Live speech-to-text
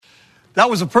That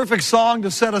was a perfect song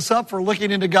to set us up for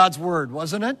looking into God's Word,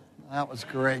 wasn't it? That was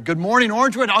great. Good morning,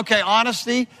 Orangewood. Okay,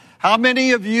 honesty. How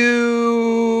many of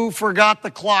you forgot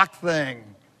the clock thing?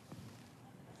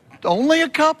 Only a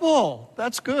couple.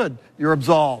 That's good. You're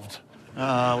absolved.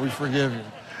 We forgive you.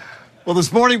 Well,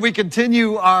 this morning we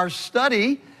continue our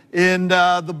study in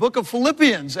the book of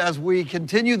Philippians as we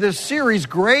continue this series,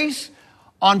 Grace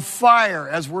on Fire,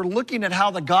 as we're looking at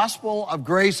how the gospel of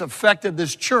grace affected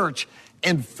this church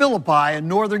in Philippi in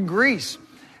northern Greece.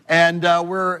 And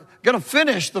we're going to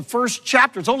finish the first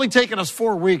chapter. It's only taken us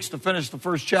 4 weeks to finish the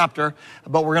first chapter,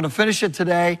 but we're going to finish it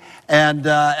today. And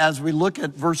as we look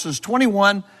at verses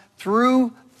 21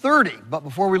 through 30. But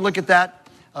before we look at that,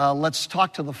 let's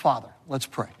talk to the Father. Let's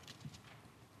pray.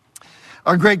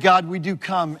 Our great God, we do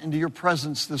come into your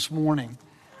presence this morning.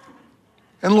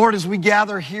 And Lord, as we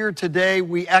gather here today,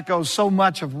 we echo so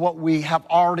much of what we have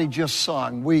already just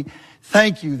sung. We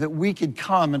thank you that we could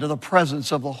come into the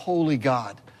presence of the holy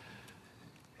God.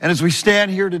 And as we stand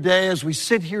here today, as we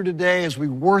sit here today, as we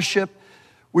worship,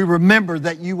 we remember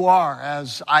that you are,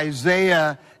 as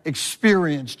Isaiah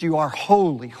experienced, you are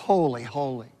holy, holy,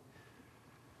 holy.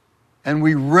 And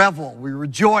we revel, we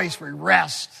rejoice, we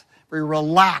rest, we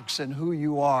relax in who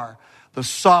you are, the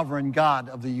sovereign God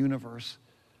of the universe.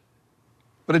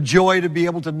 But a joy to be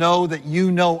able to know that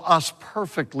you know us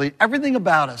perfectly, everything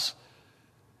about us,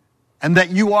 and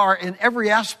that you are in every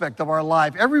aspect of our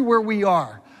life, everywhere we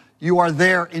are, you are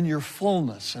there in your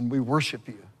fullness, and we worship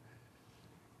you.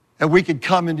 And we could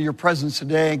come into your presence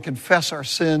today and confess our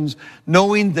sins,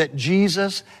 knowing that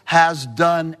Jesus has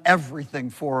done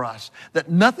everything for us, that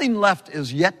nothing left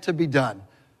is yet to be done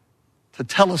to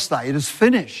tell us that it is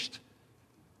finished.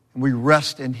 And we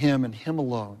rest in him and him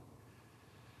alone.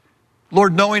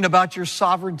 Lord, knowing about your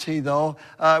sovereignty, though,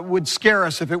 would scare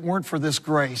us if it weren't for this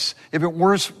grace, if it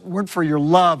weren't for your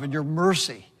love and your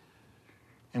mercy.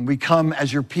 And we come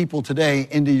as your people today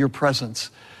into your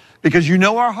presence because you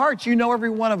know our hearts. You know every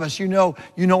one of us. You know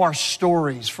our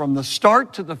stories from the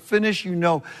start to the finish. You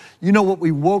know what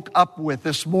we woke up with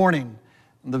this morning,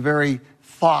 the very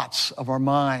thoughts of our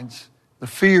minds, the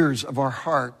fears of our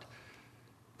heart,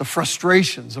 the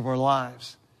frustrations of our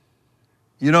lives.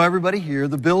 You know everybody here,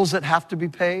 the bills that have to be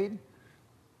paid,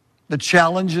 the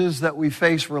challenges that we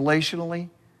face relationally,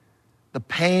 the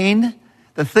pain,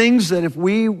 the things that if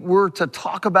we were to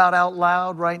talk about out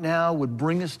loud right now would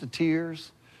bring us to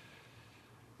tears.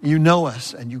 You know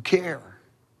us and you care.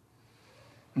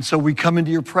 And so we come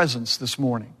into your presence this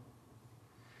morning.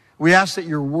 We ask that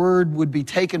your word would be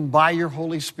taken by your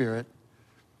Holy Spirit,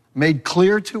 made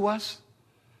clear to us,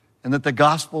 and that the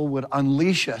gospel would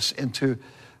unleash us into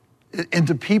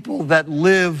people that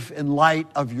live in light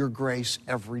of your grace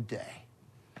every day.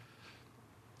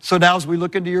 So now as we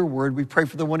look into your word, we pray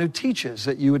for the one who teaches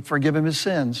that you would forgive him his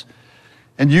sins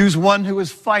and use one who is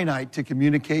finite to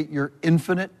communicate your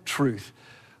infinite truth.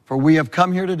 For we have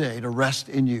come here today to rest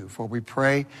in you. For we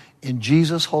pray in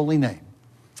Jesus' holy name.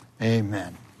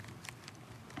 Amen.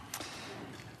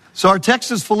 So our text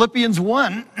is Philippians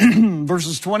 1,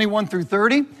 verses 21 through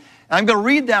 30. I'm going to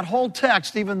read that whole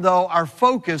text, even though our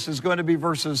focus is going to be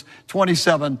verses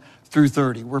 27 through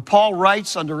 30, where Paul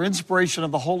writes under inspiration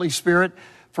of the Holy Spirit,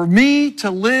 "For me to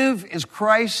live is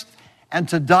Christ, and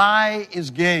to die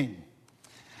is gain.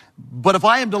 But if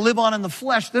I am to live on in the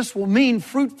flesh, this will mean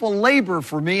fruitful labor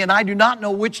for me, and I do not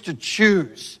know which to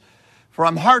choose. For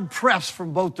I'm hard-pressed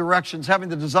from both directions, having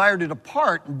the desire to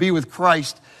depart and be with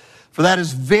Christ, for that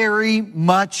is very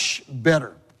much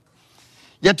better.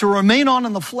 Yet to remain on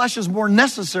in the flesh is more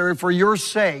necessary for your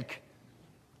sake.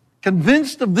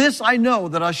 Convinced of this, I know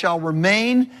that I shall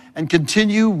remain and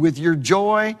continue with your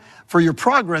joy, for your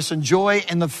progress and joy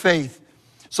in the faith,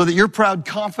 so that your proud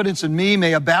confidence in me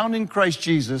may abound in Christ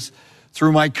Jesus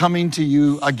through my coming to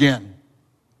you again."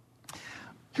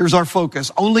 Here's our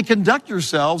focus. "Only conduct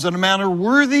yourselves in a manner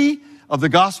worthy of the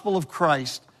gospel of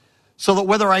Christ, so that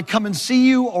whether I come and see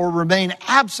you or remain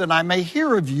absent, I may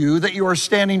hear of you that you are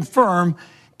standing firm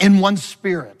in one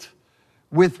spirit,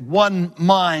 with one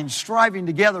mind, striving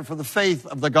together for the faith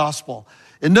of the gospel,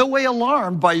 in no way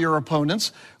alarmed by your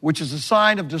opponents, which is a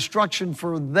sign of destruction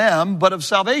for them, but of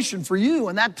salvation for you,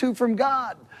 and that too from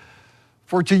God.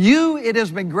 For to you it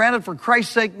has been granted for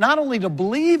Christ's sake not only to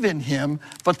believe in him,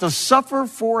 but to suffer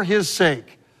for his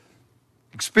sake,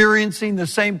 experiencing the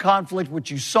same conflict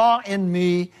which you saw in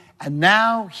me, and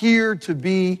now here to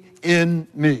be in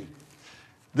me."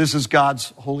 This is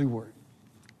God's holy word.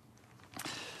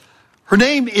 Her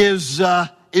name is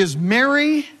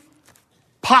Mary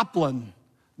Poplin,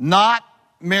 not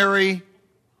Mary.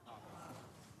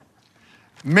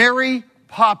 Mary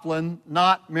Poplin,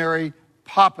 not Mary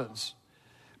Poppins.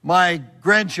 My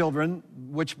grandchildren,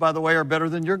 which, by the way, are better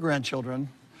than your grandchildren,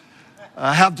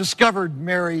 have discovered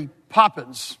Mary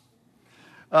Poppins.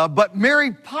 But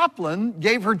Mary Poplin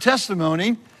gave her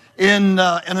testimony in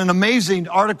an amazing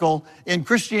article in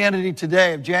Christianity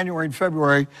Today of January and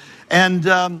February. And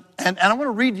I want to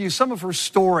read you some of her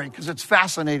story because it's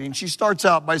fascinating. She starts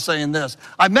out by saying this: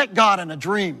 I met God in a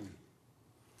dream.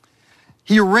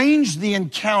 He arranged the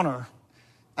encounter.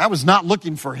 I was not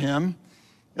looking for him.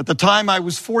 At the time, I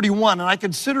was 41, and I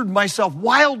considered myself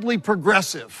wildly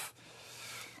progressive.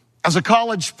 As a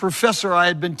college professor, I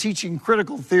had been teaching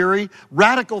critical theory,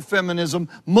 radical feminism,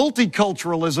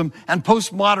 multiculturalism, and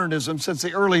postmodernism since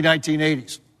the early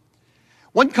 1980s.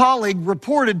 One colleague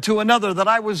reported to another that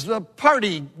I was the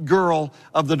party girl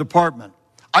of the department.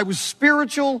 I was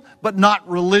spiritual, but not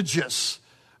religious,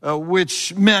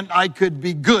 which meant I could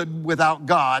be good without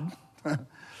God.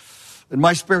 In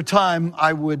my spare time,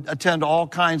 I would attend all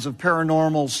kinds of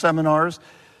paranormal seminars,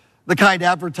 the kind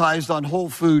advertised on Whole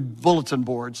Food bulletin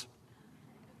boards.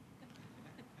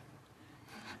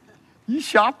 You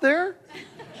shop there?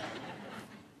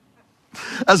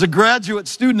 As a graduate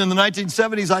student in the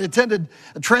 1970s, I attended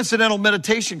transcendental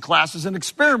meditation classes and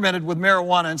experimented with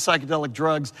marijuana and psychedelic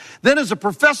drugs. Then as a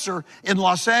professor in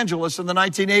Los Angeles in the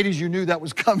 1980s, you knew that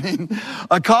was coming.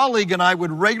 A colleague and I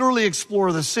would regularly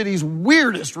explore the city's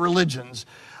weirdest religions.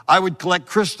 I would collect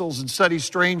crystals and study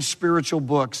strange spiritual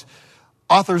books.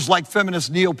 Authors like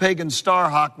feminist neo-pagan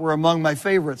Starhawk were among my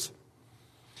favorites.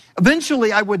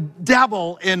 Eventually, I would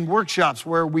dabble in workshops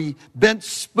where we bent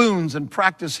spoons and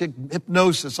practiced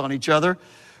hypnosis on each other,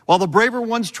 while the braver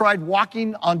ones tried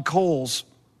walking on coals.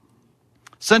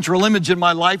 Central image in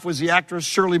my life was the actress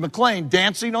Shirley MacLaine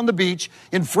dancing on the beach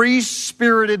in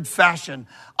free-spirited fashion.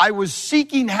 I was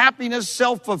seeking happiness,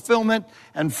 self-fulfillment,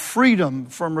 and freedom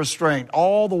from restraint,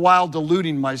 all the while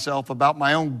deluding myself about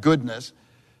my own goodness.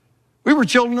 We were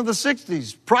children of the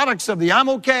 60s, products of the I'm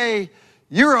okay,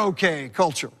 you're okay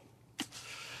culture.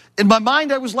 In my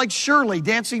mind, I was like Shirley,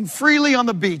 dancing freely on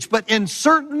the beach. But in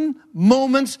certain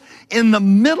moments, in the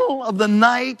middle of the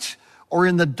night or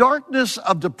in the darkness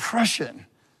of depression,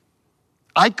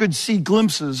 I could see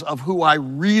glimpses of who I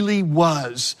really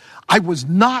was. I was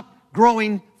not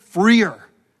growing freer.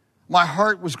 My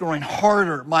heart was growing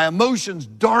harder, my emotions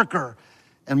darker,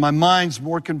 and my mind's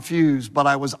more confused. But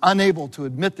I was unable to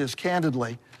admit this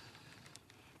candidly.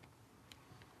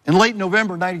 In late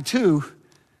November 92,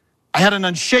 I had an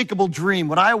unshakable dream.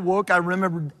 When I awoke, I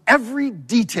remembered every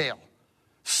detail: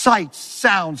 sights,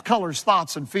 sounds, colors,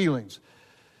 thoughts, and feelings.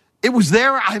 It was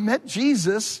there I met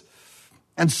Jesus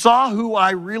and saw who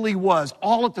I really was,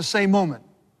 all at the same moment.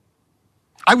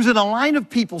 I was in a line of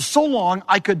people so long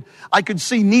I could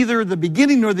see neither the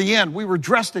beginning nor the end. We were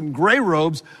dressed in gray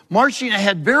robes, marching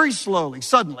ahead very slowly.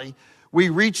 Suddenly, we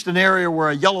reached an area where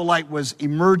a yellow light was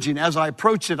emerging. As I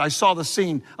approached it, I saw the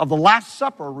scene of the Last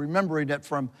Supper, remembering it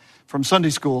from Sunday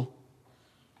school.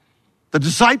 The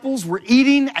disciples were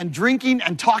eating and drinking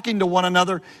and talking to one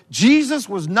another. Jesus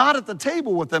was not at the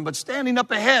table with them, but standing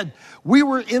up ahead. We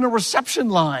were in a reception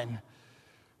line.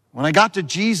 When I got to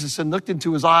Jesus and looked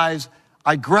into his eyes,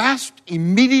 I grasped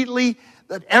immediately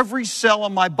that every cell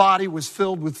in my body was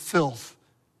filled with filth.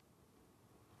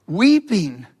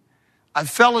 Weeping, I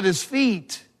fell at his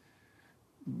feet.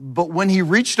 But when he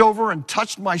reached over and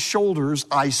touched my shoulders,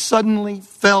 I suddenly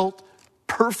felt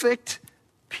perfect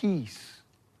peace.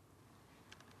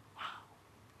 Wow.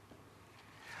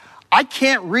 I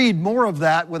can't read more of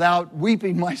that without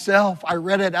weeping myself. I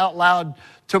read it out loud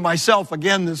to myself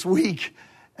again this week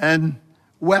and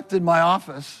wept in my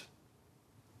office.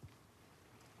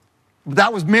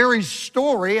 That was Mary's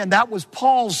story, and that was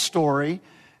Paul's story,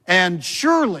 and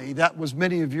surely that was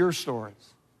many of your stories.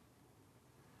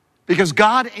 Because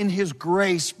God in his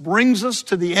grace brings us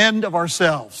to the end of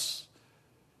ourselves.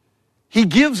 He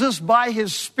gives us by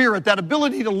his Spirit that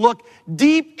ability to look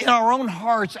deep in our own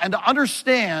hearts and to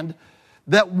understand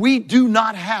that we do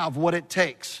not have what it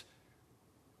takes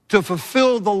to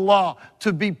fulfill the law,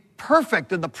 to be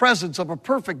perfect in the presence of a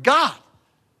perfect God.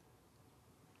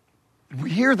 We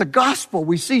hear the gospel,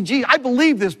 we see Jesus. I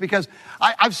believe this because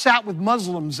I've sat with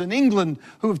Muslims in England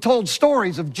who have told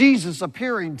stories of Jesus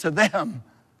appearing to them.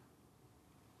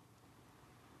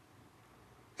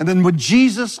 And then when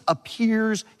Jesus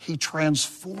appears, he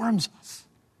transforms us.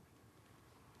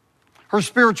 Her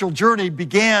spiritual journey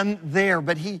began there,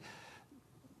 but he,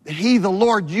 the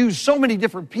Lord, used so many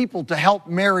different people to help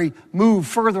Mary move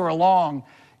further along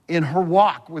in her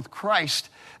walk with Christ.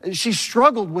 She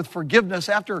struggled with forgiveness.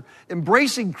 After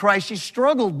embracing Christ, she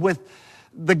struggled with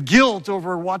the guilt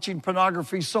over watching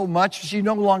pornography so much. She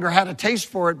no longer had a taste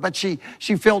for it, but she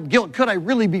felt guilt. Could I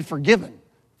really be forgiven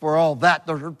for all that.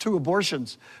 There are 2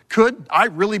 abortions. Could I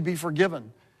really be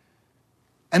forgiven?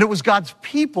 And it was God's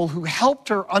people who helped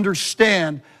her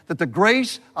understand that the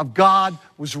grace of God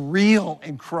was real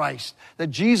in Christ, that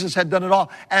Jesus had done it all.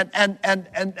 And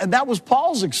that was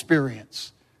Paul's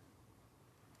experience.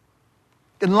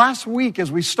 And last week, as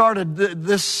we started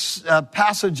this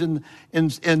passage in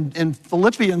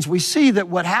Philippians, we see that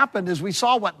what happened is we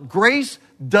saw what grace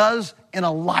does in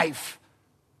a life.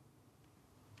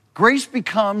 Grace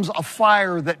becomes a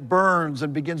fire that burns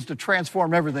and begins to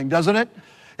transform everything, doesn't it?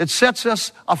 It sets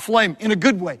us aflame in a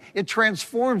good way. It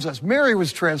transforms us. Mary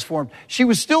was transformed. She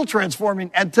was still transforming.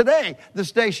 And today,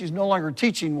 this day, she's no longer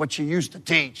teaching what she used to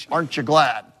teach. Aren't you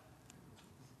glad?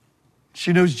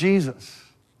 She knows Jesus.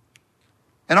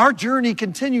 And our journey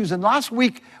continues. And last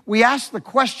week, we asked the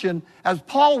question, as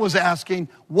Paul was asking,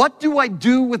 what do I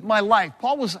do with my life?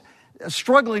 Paul was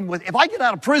struggling with, if I get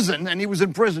out of prison, and he was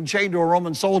in prison chained to a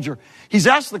Roman soldier, he's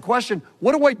asked the question,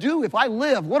 what do I do if I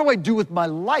live? What do I do with my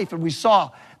life? And we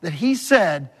saw that he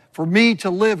said, for me to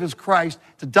live is Christ,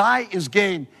 to die is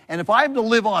gain. And if I am to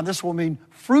live on, this will mean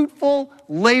fruitful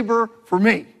labor for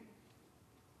me.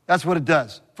 That's what it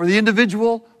does. For the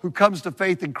individual who comes to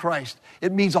faith in Christ,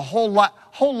 it means a whole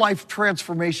life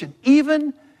transformation.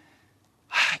 Even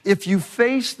if you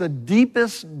face the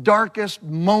deepest, darkest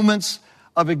moments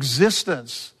of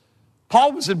existence.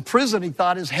 Paul was in prison. He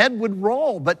thought his head would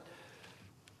roll, but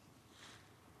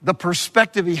the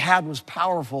perspective he had was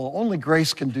powerful. Only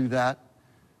grace can do that.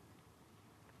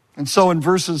 And so in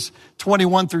verses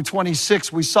 21 through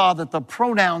 26, we saw that the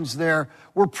pronouns there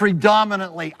were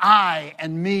predominantly I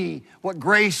and me, what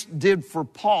grace did for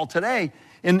Paul. Today,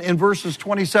 in verses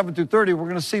 27 through 30, we're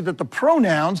going to see that the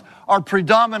pronouns are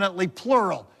predominantly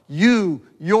plural. You,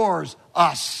 yours,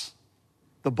 us.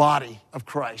 The body of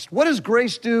Christ. What does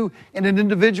grace do in an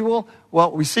individual?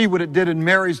 Well, we see what it did in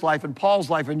Mary's life, in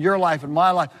Paul's life, in your life, in my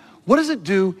life. What does it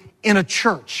do in a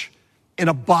church, in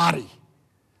a body,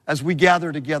 as we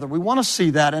gather together? We want to see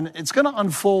that, and it's going to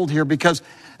unfold here because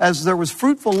as there was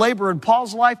fruitful labor in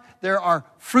Paul's life, there are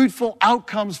fruitful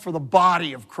outcomes for the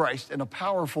body of Christ in a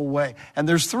powerful way. And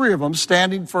there's 3 of them,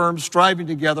 standing firm, striving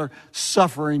together,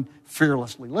 suffering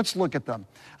fearlessly. Let's look at them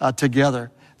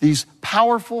together. These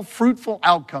powerful, fruitful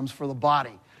outcomes for the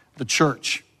body, the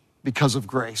church, because of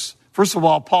grace. First of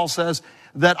all, Paul says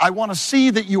that I want to see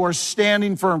that you are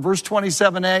standing firm. Verse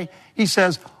 27a, he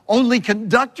says, only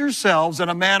conduct yourselves in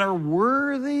a manner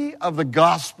worthy of the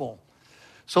gospel,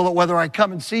 so that whether I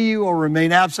come and see you or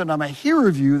remain absent, I may hear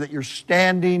of you that you're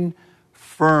standing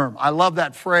firm. I love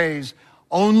that phrase,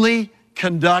 only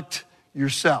conduct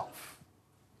yourself.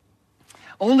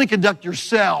 Only conduct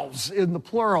yourselves in the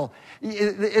plural.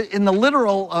 In the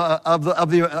literal of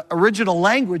the original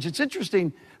language, it's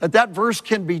interesting that verse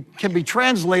can be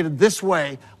translated this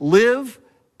way: live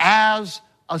as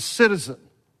a citizen.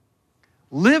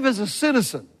 Live as a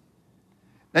citizen.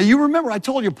 Now you remember I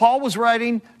told you Paul was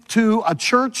writing to a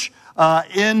church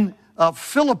in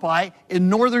Philippi in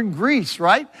northern Greece,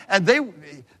 right? And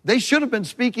they should have been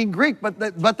speaking Greek,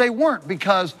 but they weren't,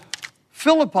 because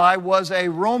Philippi was a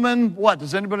Roman, what,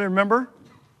 does anybody remember?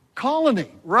 Colony,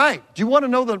 right. Do you want to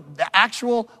know the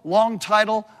actual long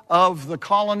title of the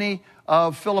colony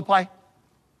of Philippi?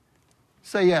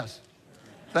 Say yes.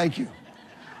 Thank you.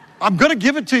 I'm going to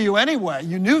give it to you anyway.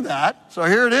 You knew that, so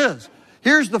here it is.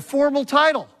 Here's the formal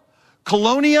title: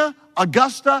 Colonia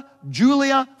Augusta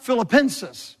Julia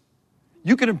Philippensis.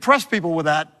 You can impress people with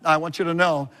that, I want you to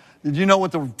know. Did you know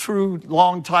what the true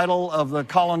long title of the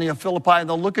colony of Philippi? And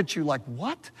they'll look at you like,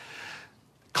 what?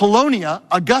 Colonia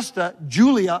Augusta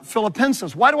Julia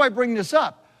Philippensis. Why do I bring this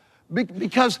up?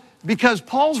 Because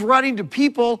Paul's writing to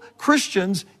people,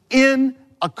 Christians, in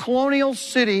a colonial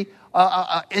city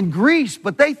in Greece,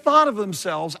 but they thought of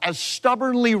themselves as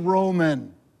stubbornly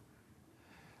Roman.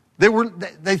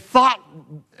 They thought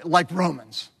like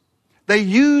Romans. They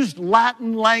used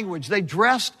Latin language. They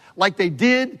dressed like they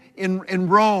did in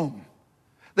Rome.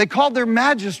 They called their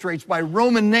magistrates by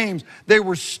Roman names. They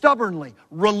were stubbornly,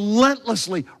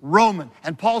 relentlessly Roman.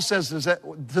 And Paul says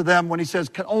to them when he says,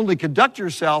 only conduct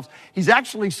yourselves, he's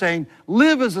actually saying,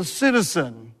 live as a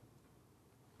citizen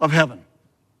of heaven.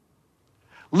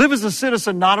 Live as a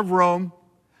citizen not of Rome,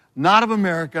 not of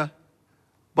America,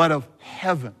 but of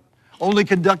heaven. Only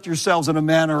conduct yourselves in a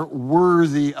manner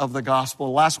worthy of the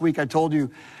gospel. Last week I told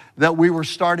you that we were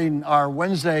starting our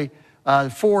Wednesday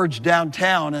Forge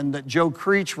downtown, and that Joe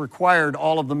Creech required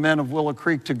all of the men of Willow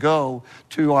Creek to go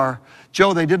to our...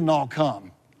 Joe, they didn't all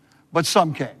come, but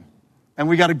some came. And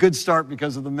we got a good start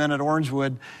because of the men at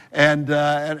Orangewood, and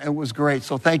it was great.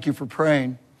 So thank you for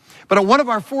praying. But at one of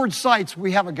our Forge sites,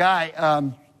 we have a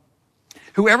guy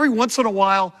who every once in a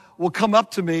while will come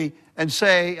up to me and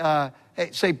say,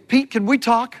 Pete, can we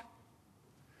talk?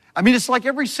 I mean, it's like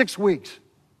every 6 weeks.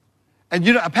 And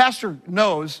a pastor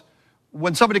knows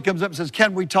when somebody comes up and says,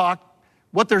 can we talk?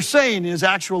 What they're saying is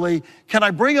actually, can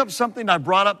I bring up something I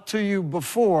brought up to you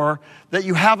before that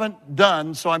you haven't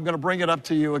done, so I'm going to bring it up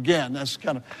to you again. That's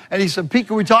and he said, Pete,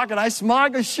 can we talk? And I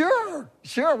smiled. I go,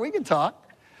 sure, we can talk.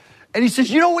 And he says,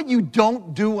 you know what you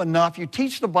don't do enough? You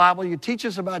teach the Bible, you teach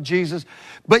us about Jesus,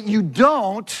 but you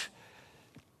ought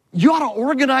to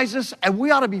organize us, and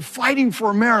we ought to be fighting for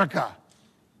America.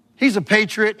 He's a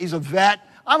patriot, he's a vet.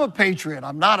 I'm a patriot.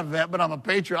 I'm not a vet, but I'm a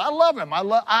patriot. I love him. I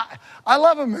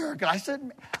love America. I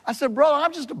said, brother,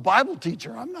 I'm just a Bible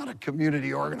teacher. I'm not a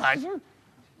community organizer.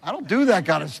 I don't do that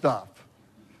kind of stuff.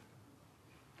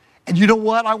 And you know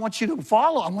what I want you to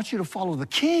follow? I want you to follow the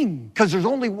King, because there's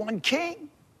only one King.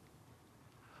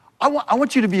 I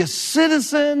want you to be a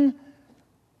citizen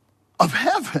of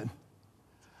heaven.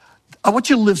 I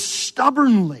want you to live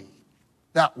stubbornly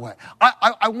that way.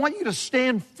 I want you to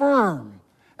stand firm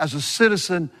as a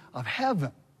citizen of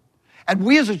heaven. And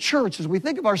we as a church, as we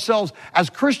think of ourselves as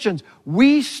Christians,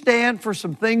 we stand for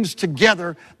some things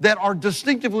together that are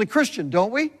distinctively Christian,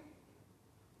 don't we?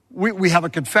 We have a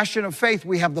confession of faith.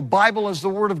 We have the Bible as the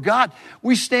Word of God.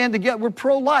 We stand together. We're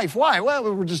pro-life. Why?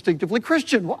 Well, we're distinctively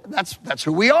Christian. Well, that's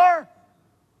who we are.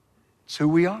 It's who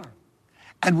we are.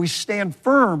 And we stand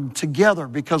firm together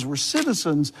because we're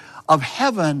citizens of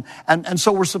heaven. And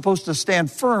so we're supposed to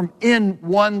stand firm in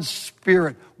one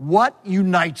spirit. What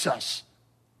unites us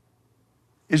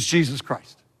is Jesus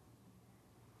Christ.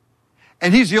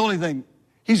 And He's the only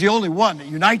one that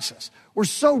unites us. We're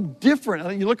so different.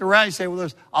 And you look around and you say, well,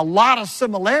 there's a lot of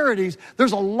similarities.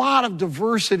 There's a lot of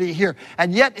diversity here.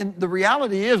 And yet, the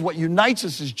reality is what unites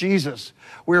us is Jesus.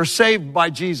 We are saved by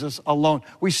Jesus alone.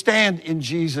 We stand in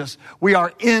Jesus. We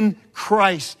are in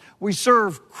Christ. We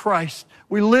serve Christ.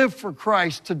 We live for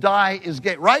Christ. To die is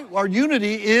gain. Right? Our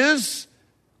unity is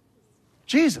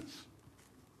Jesus.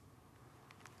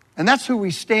 And that's who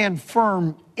we stand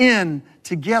firm in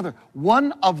together.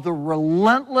 One of the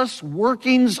relentless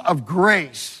workings of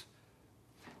grace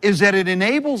is that it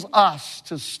enables us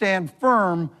to stand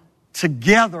firm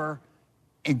together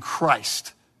in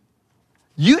Christ.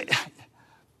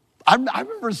 I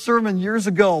remember a sermon years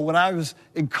ago when I was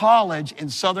in college in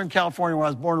Southern California, where I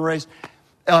was born and raised.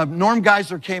 Norm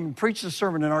Geisler came and preached a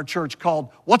sermon in our church called,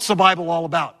 What's the Bible All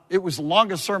About? It was the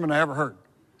longest sermon I ever heard.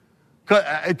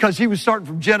 Because he was starting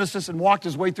from Genesis and walked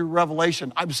his way through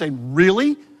Revelation. I'm saying,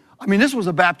 really? I mean, this was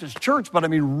a Baptist church, but I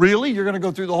mean, really? You're going to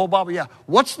go through the whole Bible? Yeah.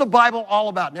 What's the Bible all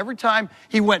about? And every time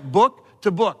he went book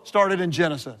to book, started in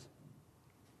Genesis.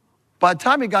 By the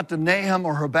time he got to Nahum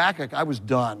or Habakkuk, I was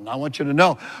done. I want you to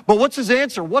know. But what's his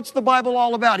answer? What's the Bible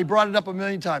all about? He brought it up a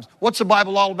million times. What's the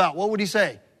Bible all about? What would he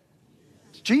say?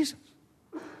 It's Jesus.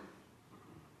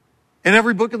 In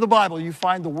every book of the Bible, you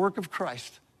find the work of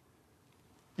Christ.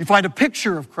 You find a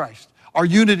picture of Christ. Our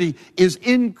unity is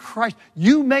in Christ.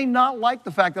 You may not like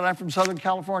the fact that I'm from Southern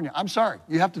California. I'm sorry.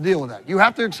 You have to deal with that. You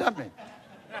have to accept me.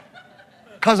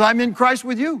 Because I'm in Christ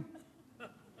with you.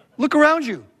 Look around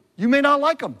you. You may not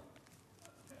like them.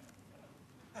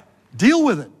 Deal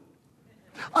with it.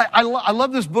 I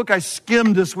love this book I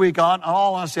skimmed this week on. In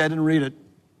all honesty, I didn't read it.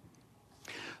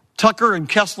 Tucker and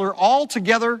Kessler,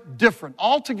 altogether different.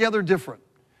 Altogether different.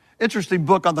 Interesting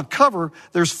book. On the cover,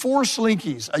 there's 4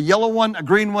 slinkies, a yellow one, a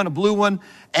green one, a blue one,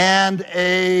 and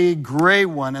a gray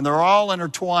one, and they're all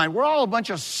intertwined. We're all a bunch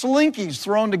of slinkies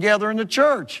thrown together in the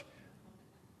church.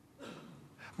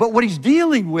 But what he's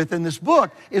dealing with in this book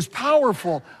is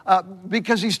powerful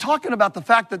because he's talking about the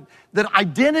fact that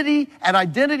identity and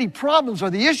identity problems are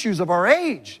the issues of our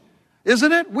age,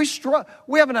 isn't it?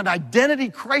 We have an identity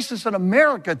crisis in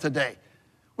America today.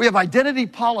 We have identity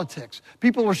politics.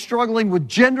 People are struggling with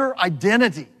gender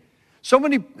identity. So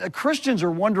many Christians are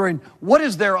wondering, what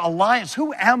is their alliance?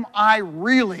 Who am I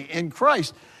really in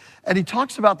Christ? And he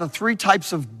talks about the 3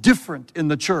 types of different in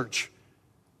the church.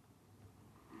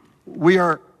 We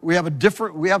have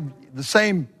the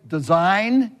same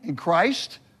design in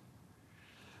Christ,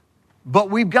 but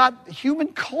we've got human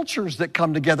cultures that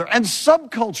come together and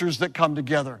subcultures that come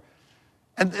together.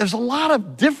 And there's a lot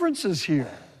of differences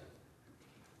here.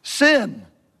 Sin.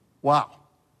 Wow.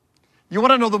 You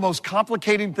want to know the most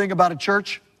complicating thing about a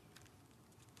church?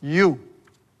 You.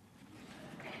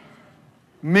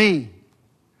 Me.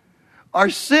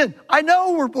 Our sin. I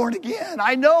know we're born again.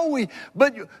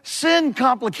 But sin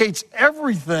complicates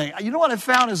everything. You know what I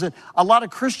found is that a lot of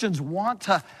Christians want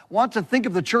to think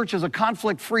of the church as a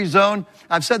conflict-free zone.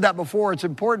 I've said that before. It's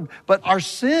important. But our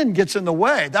sin gets in the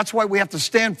way. That's why we have to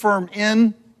stand firm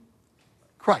in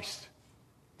Christ.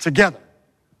 together.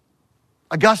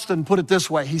 Augustine put it this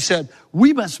way. He said,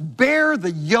 we must bear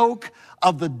the yoke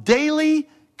of the daily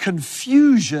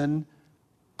confusion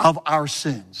of our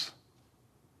sins.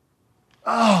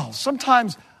 Oh,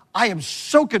 sometimes I am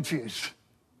so confused.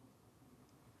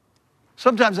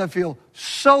 Sometimes I feel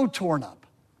so torn up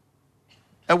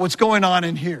at what's going on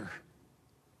in here.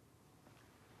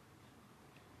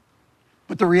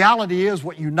 But the reality is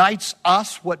what unites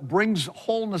us, what brings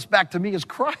wholeness back to me is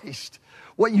Christ.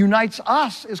 What unites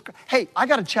us is, hey, I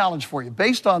got a challenge for you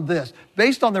based on this,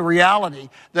 based on the reality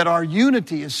that our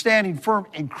unity is standing firm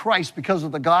in Christ because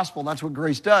of the gospel. That's what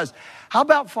grace does. How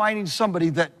about finding somebody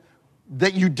that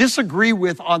you disagree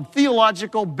with on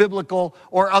theological, biblical,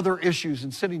 or other issues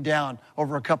and sitting down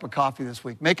over a cup of coffee this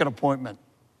week? Make an appointment.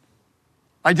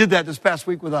 I did that this past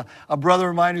week with a brother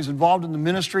of mine who's involved in the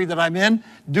ministry that I'm in,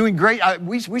 doing great.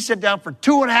 We sat down for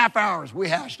 2.5 hours. We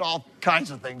hashed all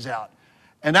kinds of things out.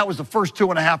 And that was the first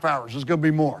 2.5 hours. There's going to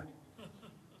be more.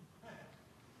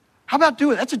 How about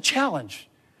doing it? That's a challenge.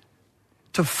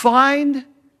 To find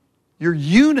your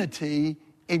unity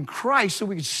in Christ so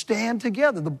we can stand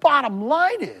together. The bottom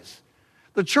line is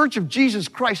the Church of Jesus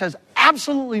Christ has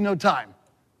absolutely no time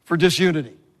for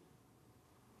disunity.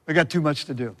 We got too much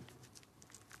to do.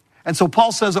 And so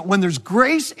Paul says that when there's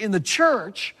grace in the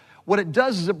church, what it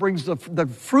does is it brings the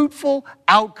fruitful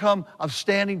outcome of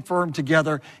standing firm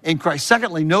together in Christ.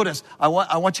 Secondly, notice, I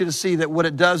want you to see that what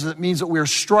it does is it means that we are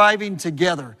striving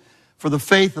together for the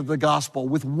faith of the gospel.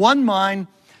 With one mind,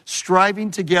 striving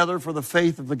together for the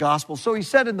faith of the gospel. So he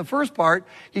said in the first part,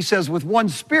 he says with one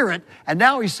spirit, and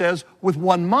now he says with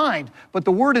one mind. But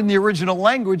the word in the original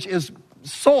language is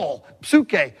soul,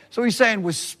 psuche. So he's saying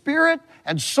with spirit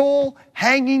and soul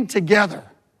hanging together.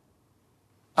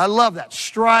 I love that,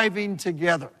 striving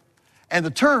together. And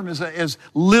the term is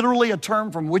literally a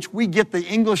term from which we get the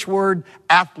English word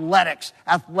athletics,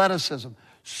 athleticism.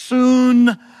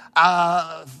 Sun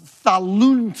athaluntes.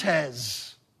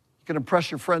 You can impress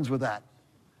your friends with that.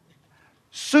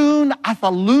 Sun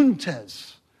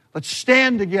athaluntes. Let's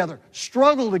stand together,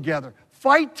 struggle together,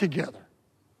 fight together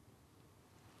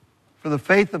for the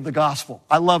faith of the gospel.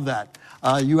 I love that.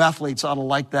 You athletes ought to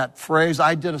like that phrase.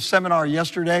 I did a seminar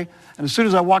yesterday, and as soon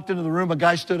as I walked into the room, a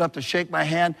guy stood up to shake my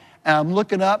hand, and I'm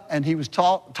looking up, and he was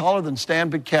taller than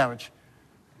Stan Bigcavage.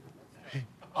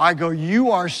 I go, you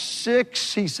are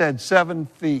 6, he said, 7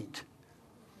 feet.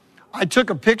 I took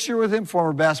a picture with him,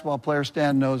 former basketball player,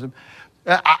 Stan knows him.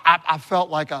 I felt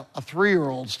like a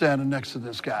 3-year-old standing next to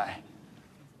this guy.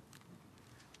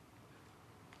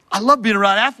 I love being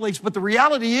around athletes, but the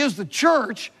reality is the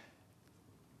church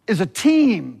is a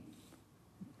team.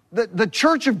 The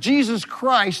Church of Jesus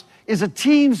Christ is a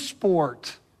team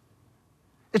sport.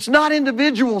 It's not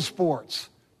individual sports.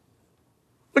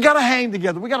 We got to hang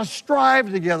together. We got to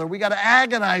strive together. We got to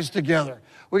agonize together.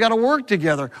 We got to work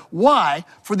together. Why?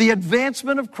 For the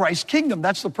advancement of Christ's kingdom.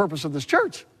 That's the purpose of this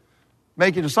church.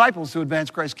 Making disciples to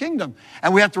advance Christ's kingdom.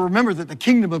 And we have to remember that the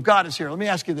kingdom of God is here. Let me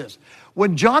ask you this.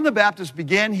 When John the Baptist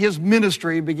began his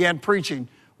ministry, began preaching,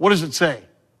 what does it say?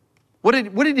 What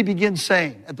did he begin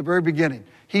saying at the very beginning?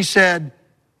 He said,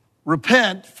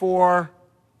 repent, for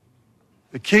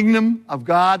the kingdom of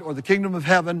God or the kingdom of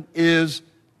heaven is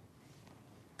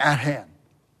at hand.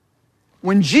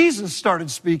 When Jesus started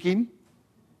speaking,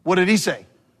 what did he say?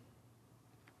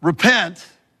 Repent,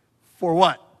 for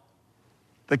what?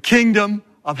 The kingdom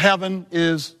of heaven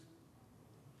is.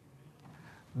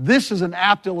 This is an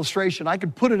apt illustration. I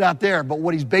could put it out there, but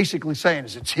what he's basically saying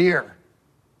is it's here.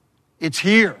 It's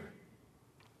here.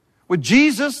 With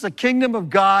Jesus, the kingdom of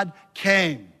God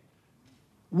came.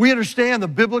 We understand the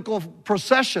biblical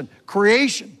procession,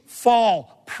 creation,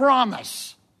 fall,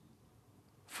 promise,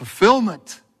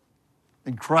 fulfillment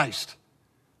in Christ.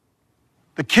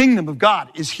 The kingdom of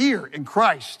God is here in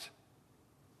Christ.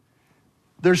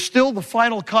 There's still the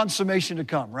final consummation to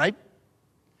come, right?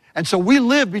 And so we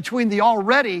live between the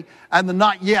already and the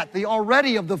not yet. The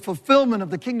already of the fulfillment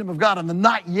of the kingdom of God and the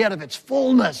not yet of its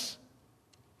fullness.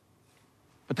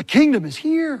 But the kingdom is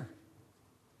here.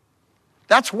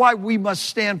 That's why we must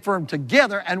stand firm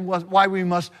together and why we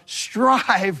must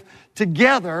strive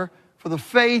together for the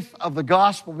faith of the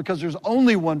gospel, because there's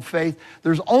only one faith.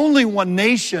 There's only one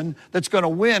nation that's going to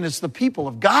win. It's the people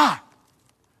of God.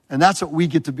 And that's what we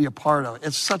get to be a part of.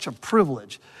 It's such a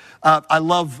privilege. I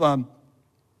love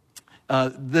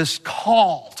this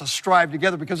call to strive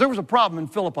together, because there was a problem in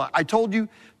Philippi. I told you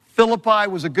Philippi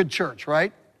was a good church,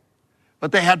 right?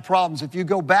 But they had problems. If you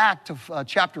go back to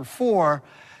chapter 4,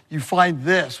 you find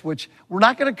this, which we're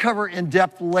not going to cover in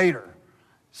depth later.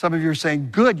 Some of you are saying,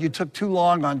 good, you took too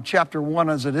long on chapter 1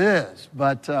 as it is.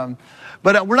 But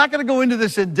we're not going to go into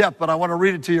this in depth, but I want to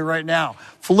read it to you right now.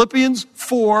 Philippians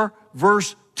 4,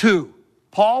 verse 2.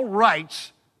 Paul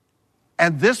writes,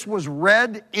 and this was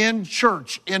read in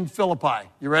church in Philippi.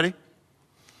 You ready?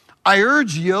 I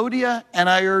urge Euodia and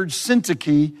I urge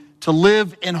Syntyche to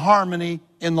live in harmony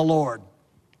in the Lord.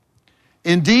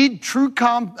 Indeed, true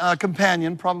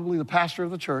companion, probably the pastor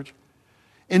of the church,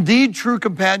 indeed, true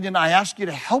companion, I ask you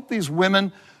to help these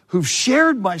women who've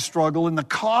shared my struggle in the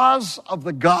cause of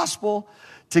the gospel,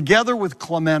 together with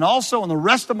Clement also and the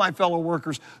rest of my fellow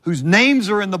workers whose names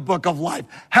are in the book of life.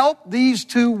 Help these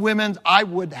two women. I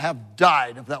would have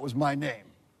died if that was my name.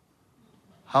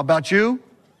 How about you?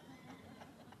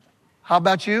 How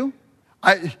about you?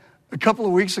 A couple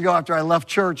of weeks ago after I left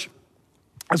church,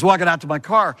 I was walking out to my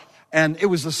car, and it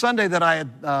was the Sunday that I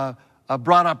had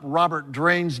brought up Robert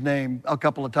Drain's name a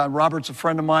couple of times. Robert's a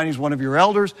friend of mine. He's one of your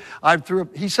elders.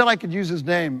 He said I could use his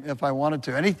name if I wanted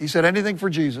to. He said anything for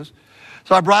Jesus.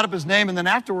 So I brought up his name, and then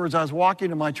afterwards I was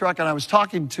walking in my truck, and I was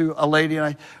talking to a lady,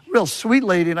 a real sweet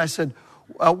lady, and I said,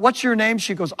 what's your name?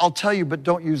 She goes, I'll tell you, but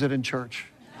don't use it in church.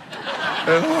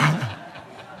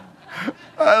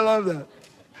 I love that.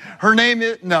 Her name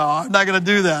is, no, I'm not going to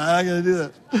do that. I'm not going to do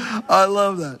that. I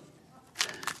love that.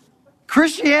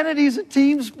 Christianity is a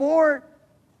team sport.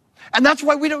 And that's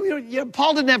why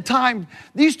Paul didn't have time.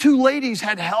 These two ladies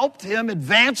had helped him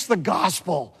advance the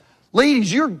gospel.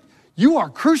 Ladies, you are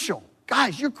crucial.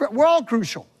 Guys, we're all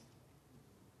crucial.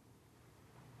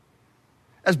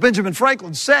 As Benjamin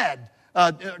Franklin said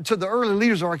to the early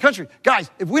leaders of our country, guys,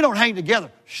 if we don't hang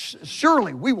together,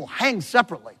 surely we will hang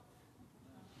separately.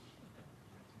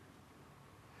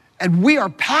 And we are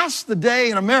past the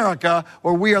day in America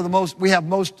where we have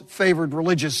most favored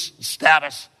religious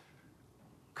status.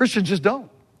 Christians just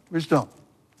don't. We just don't.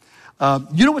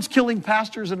 You know what's killing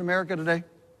pastors in America today?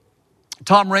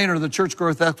 Tom Rainer, the church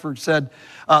growth expert, said,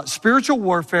 spiritual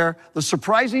warfare, the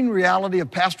surprising reality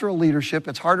of pastoral leadership,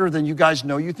 it's harder than you guys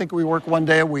know. You think we work one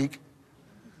day a week.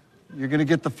 You're going to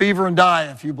get the fever and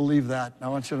die if you believe that. I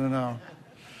want you to know.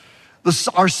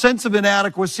 Our sense of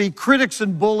inadequacy, critics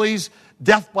and bullies,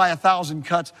 death by 1,000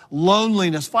 cuts,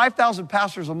 loneliness. 5,000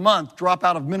 pastors a month drop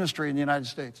out of ministry in the United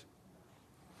States.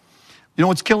 You know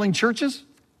what's killing churches?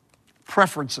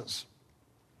 Preferences.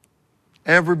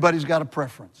 Everybody's got a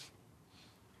preference.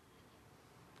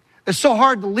 It's so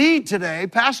hard to lead today.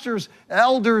 Pastors,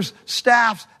 elders,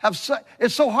 staffs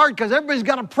it's so hard because everybody's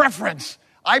got a preference.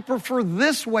 I prefer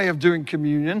this way of doing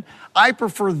communion. I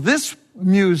prefer this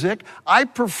music. I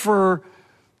prefer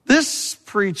this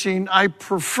preaching. I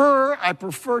prefer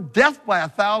death by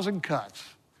 1,000 cuts.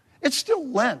 It's still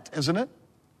Lent, isn't it?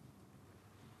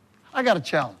 I got a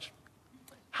challenge.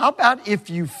 How about if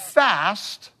you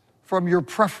fast from your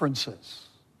preferences?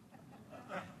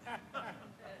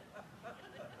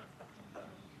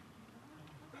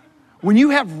 When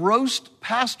you have roast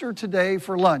pastor today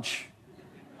for lunch,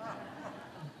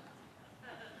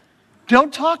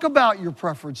 don't talk about your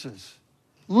preferences.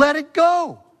 Let it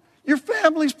go. Your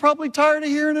family's probably tired of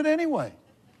hearing it anyway.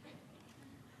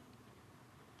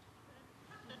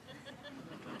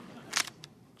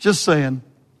 Just saying.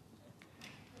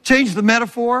 Change the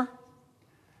metaphor.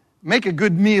 Make a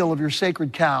good meal of your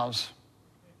sacred cows.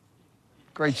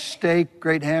 Great steak,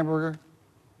 great hamburger.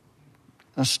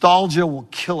 Nostalgia will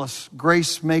kill us.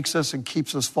 Grace makes us and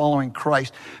keeps us following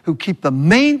Christ, who keep the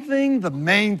main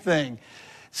thing.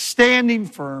 Standing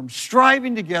firm,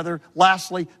 striving together.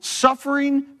 Lastly,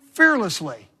 suffering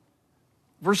fearlessly.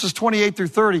 Verses 28 through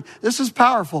 30. This is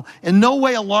powerful. In no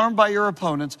way alarmed by your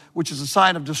opponents, which is a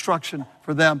sign of destruction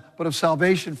for them, but of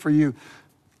salvation for you.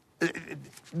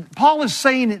 Paul is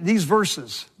saying in these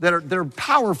verses that are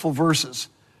powerful verses.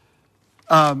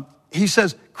 He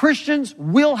says, Christians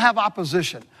will have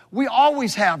opposition. We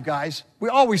always have, guys. We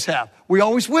always have. We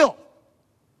always will.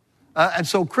 And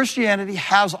so Christianity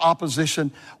has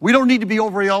opposition. We don't need to be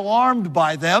overly alarmed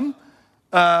by them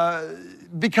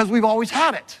because we've always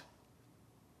had it.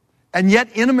 And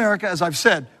yet in America, as I've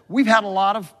said, we've had a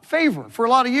lot of favor for a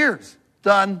lot of years.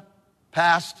 Done,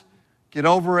 passed, get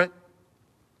over it,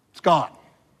 it's gone.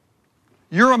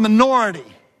 You're a minority.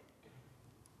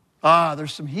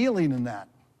 There's some healing in that.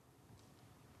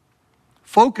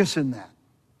 Focus in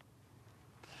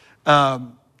that.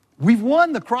 We've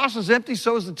won. The cross is empty,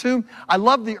 so is the tomb. I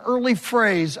love the early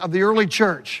phrase of the early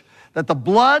church, that the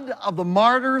blood of the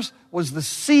martyrs was the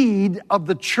seed of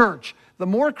the church. The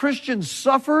more Christians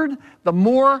suffered, the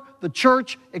more the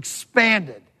church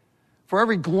expanded. For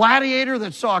every gladiator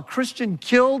that saw a Christian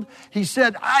killed, he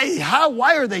said,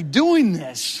 why are they doing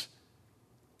this?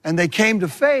 And they came to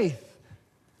faith.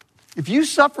 If you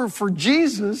suffer for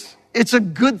Jesus, it's a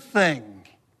good thing.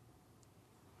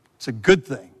 It's a good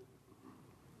thing.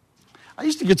 I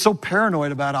used to get so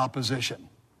paranoid about opposition.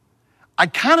 I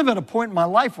kind of at a point in my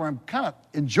life where I'm kind of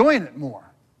enjoying it more.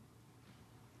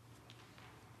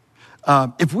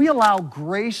 If we allow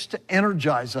grace to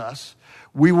energize us,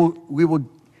 we will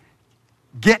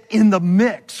get in the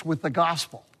mix with the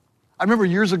gospel. I remember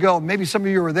years ago, maybe some of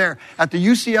you were there, at the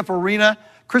UCF Arena,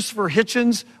 Christopher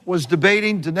Hitchens was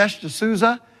debating Dinesh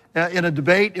D'Souza in a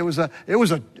debate. It was a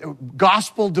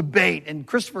gospel debate, and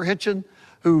Christopher Hitchens,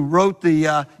 who wrote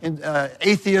the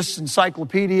Atheist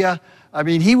Encyclopedia, I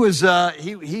mean, he was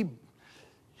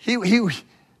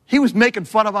making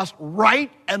fun of us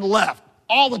right and left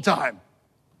all the time.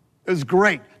 It was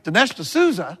great. Dinesh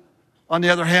D'Souza, on the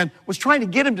other hand, was trying to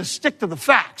get him to stick to the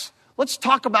facts. Let's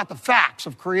talk about the facts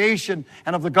of creation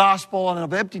and of the gospel and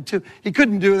of empty tomb. He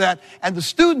couldn't do that. And the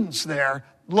students there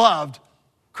loved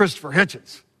Christopher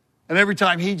Hitchens. And every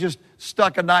time he just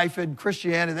stuck a knife in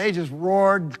Christianity, they just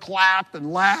roared, clapped,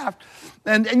 and laughed.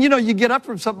 And you know, you get up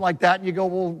from something like that and you go,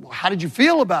 well, how did you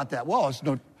feel about that? Well,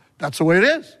 that's the way it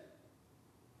is.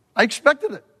 I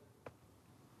expected it.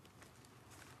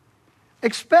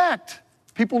 Expect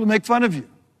people to make fun of you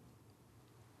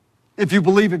if you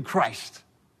believe in Christ.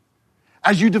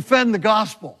 As you defend the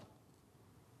gospel.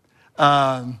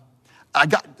 A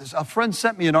friend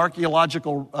sent me an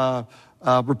archaeological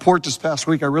report this past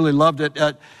week. I really loved it.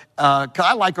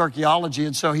 I like archaeology,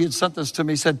 and so he had sent this to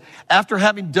me. He said, after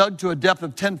having dug to a depth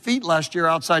of 10 feet last year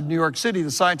outside New York City, the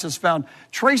scientists found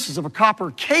traces of a copper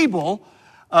cable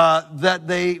that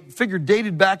they figured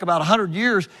dated back about 100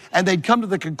 years, and they'd come to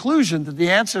the conclusion that the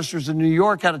ancestors in New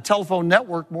York had a telephone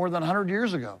network more than 100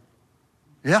 years ago.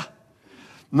 Yeah.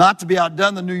 Not to be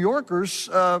outdone, the New Yorkers,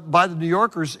 by the New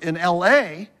Yorkers in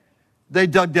L.A., they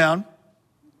dug down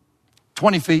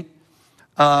 20 feet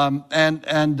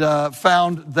and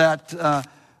found that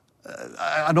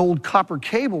an old copper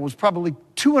cable was probably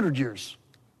 200 years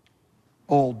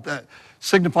old,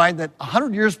 signifying that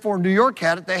 100 years before New York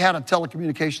had it, they had a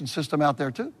telecommunication system out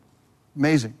there too.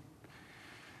 Amazing.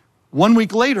 1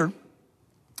 week later,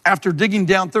 after digging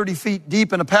down 30 feet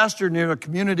deep in a pasture near a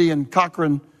community in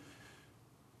Cochran,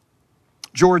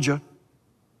 Georgia,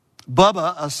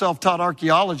 Bubba, a self-taught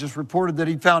archaeologist, reported that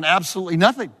he'd found absolutely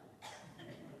nothing.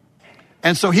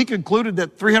 And so he concluded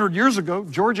that 300 years ago,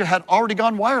 Georgia had already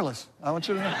gone wireless. I want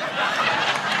you to know.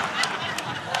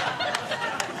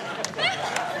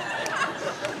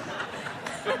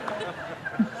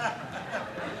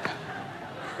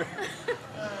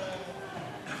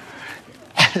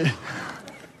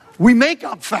 We make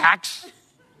up facts.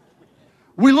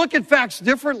 We look at facts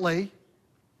differently.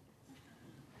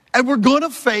 And we're going to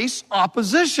face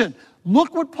opposition.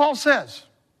 Look what Paul says.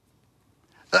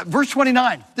 Verse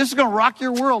 29. This is going to rock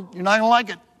your world. You're not going to like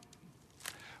it.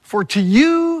 For to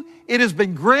you it has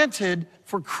been granted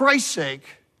for Christ's sake,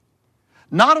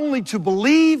 not only to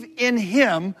believe in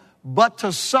him, but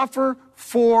to suffer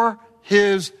for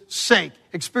his sake.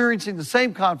 Experiencing the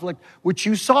same conflict which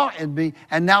you saw in me,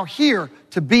 and now here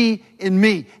to be in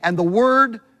me. And the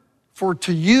word for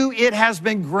to you it has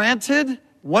been granted,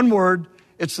 one word,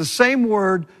 it's the same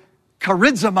word,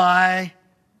 charizomai.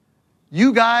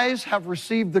 You guys have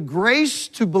received the grace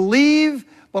to believe,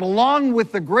 but along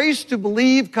with the grace to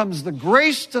believe comes the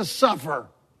grace to suffer.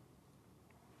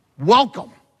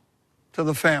 Welcome to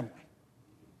the family.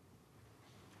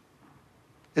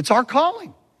 It's our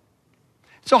calling.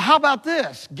 So how about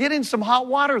this? Get in some hot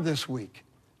water this week.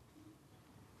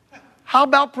 How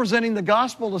about presenting the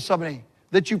gospel to somebody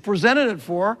that you presented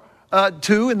it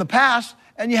to in the past,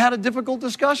 and you had a difficult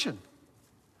discussion?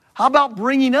 How about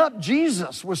bringing up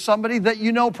Jesus with somebody that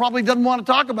you know probably doesn't want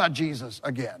to talk about Jesus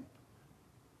again?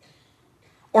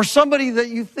 Or somebody that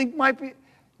you think might be...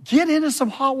 Get into some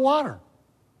hot water.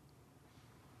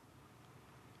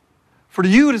 For to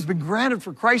you it has been granted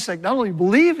for Christ's sake, not only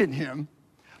believe in him,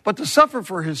 but to suffer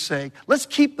for his sake. Let's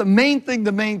keep the main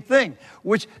thing,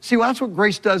 which, see, well, that's what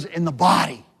grace does in the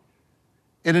body.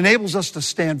 It enables us to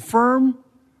stand firm,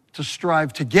 to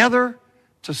strive together,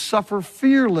 to suffer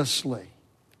fearlessly.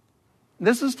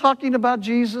 This is talking about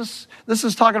Jesus. This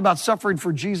is talking about suffering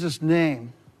for Jesus'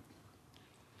 name.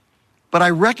 But I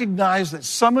recognize that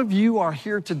some of you are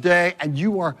here today and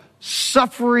you are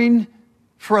suffering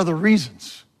for other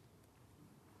reasons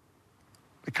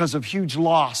because of huge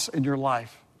loss in your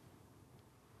life.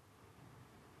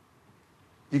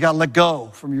 You got to let go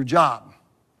from your job.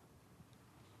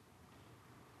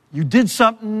 You did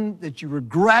something that you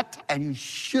regret and you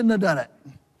shouldn't have done it.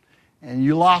 And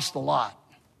you lost a lot.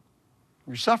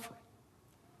 You're suffering.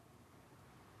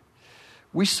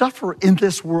 We suffer in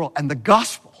this world, and the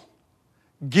gospel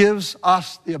gives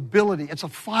us the ability. It's a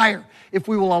fire. If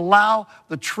we will allow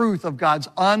the truth of God's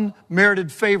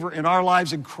unmerited favor in our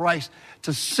lives in Christ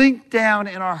to sink down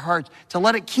in our hearts, to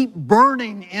let it keep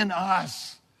burning in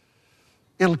us,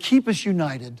 it'll keep us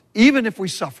united, even if we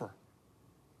suffer.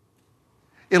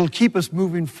 It'll keep us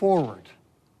moving forward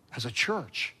as a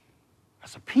church,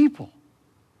 as a people,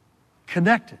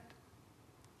 connected,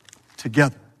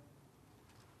 together.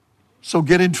 So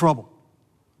get in trouble.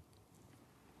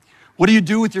 What do you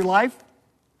do with your life?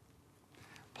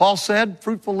 Paul said,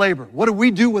 fruitful labor. What do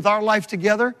we do with our life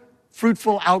together?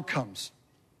 Fruitful outcomes.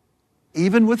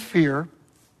 Even with fear.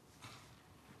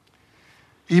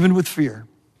 Even with fear.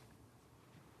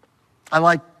 I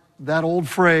like that old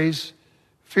phrase,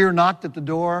 fear knocked at the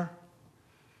door,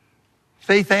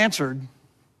 faith answered,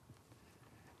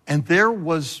 and there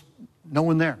was no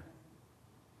one there.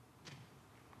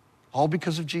 All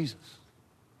because of Jesus.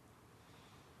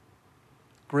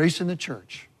 Grace in the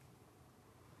church.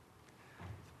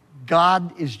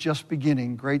 God is just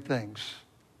beginning great things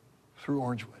through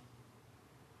Orangewood.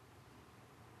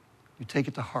 You take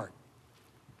it to heart.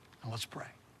 Now let's pray.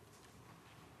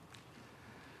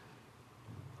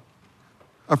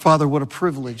 Our Father, what a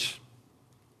privilege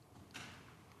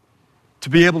to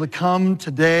be able to come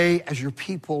today as your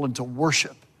people and to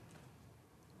worship.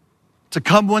 To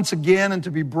come once again and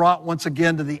to be brought once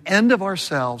again to the end of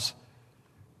ourselves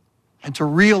and to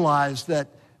realize that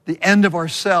the end of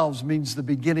ourselves means the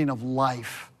beginning of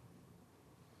life.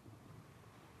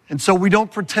 And so we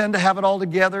don't pretend to have it all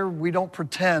together. We don't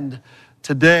pretend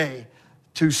today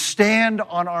to stand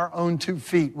on our own 2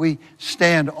 feet. We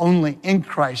stand only in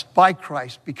Christ, by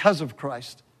Christ, because of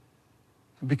Christ,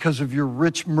 and because of your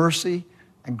rich mercy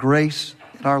and grace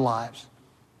in our lives.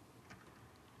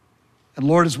 And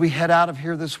Lord, as we head out of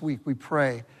here this week, we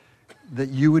pray that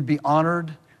you would be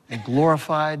honored and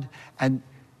glorified and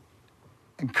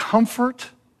comfort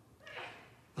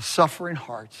the suffering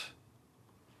hearts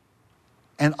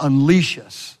and unleash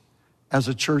us as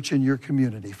a church in your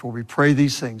community. For we pray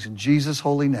these things in Jesus'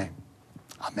 holy name.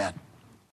 Amen.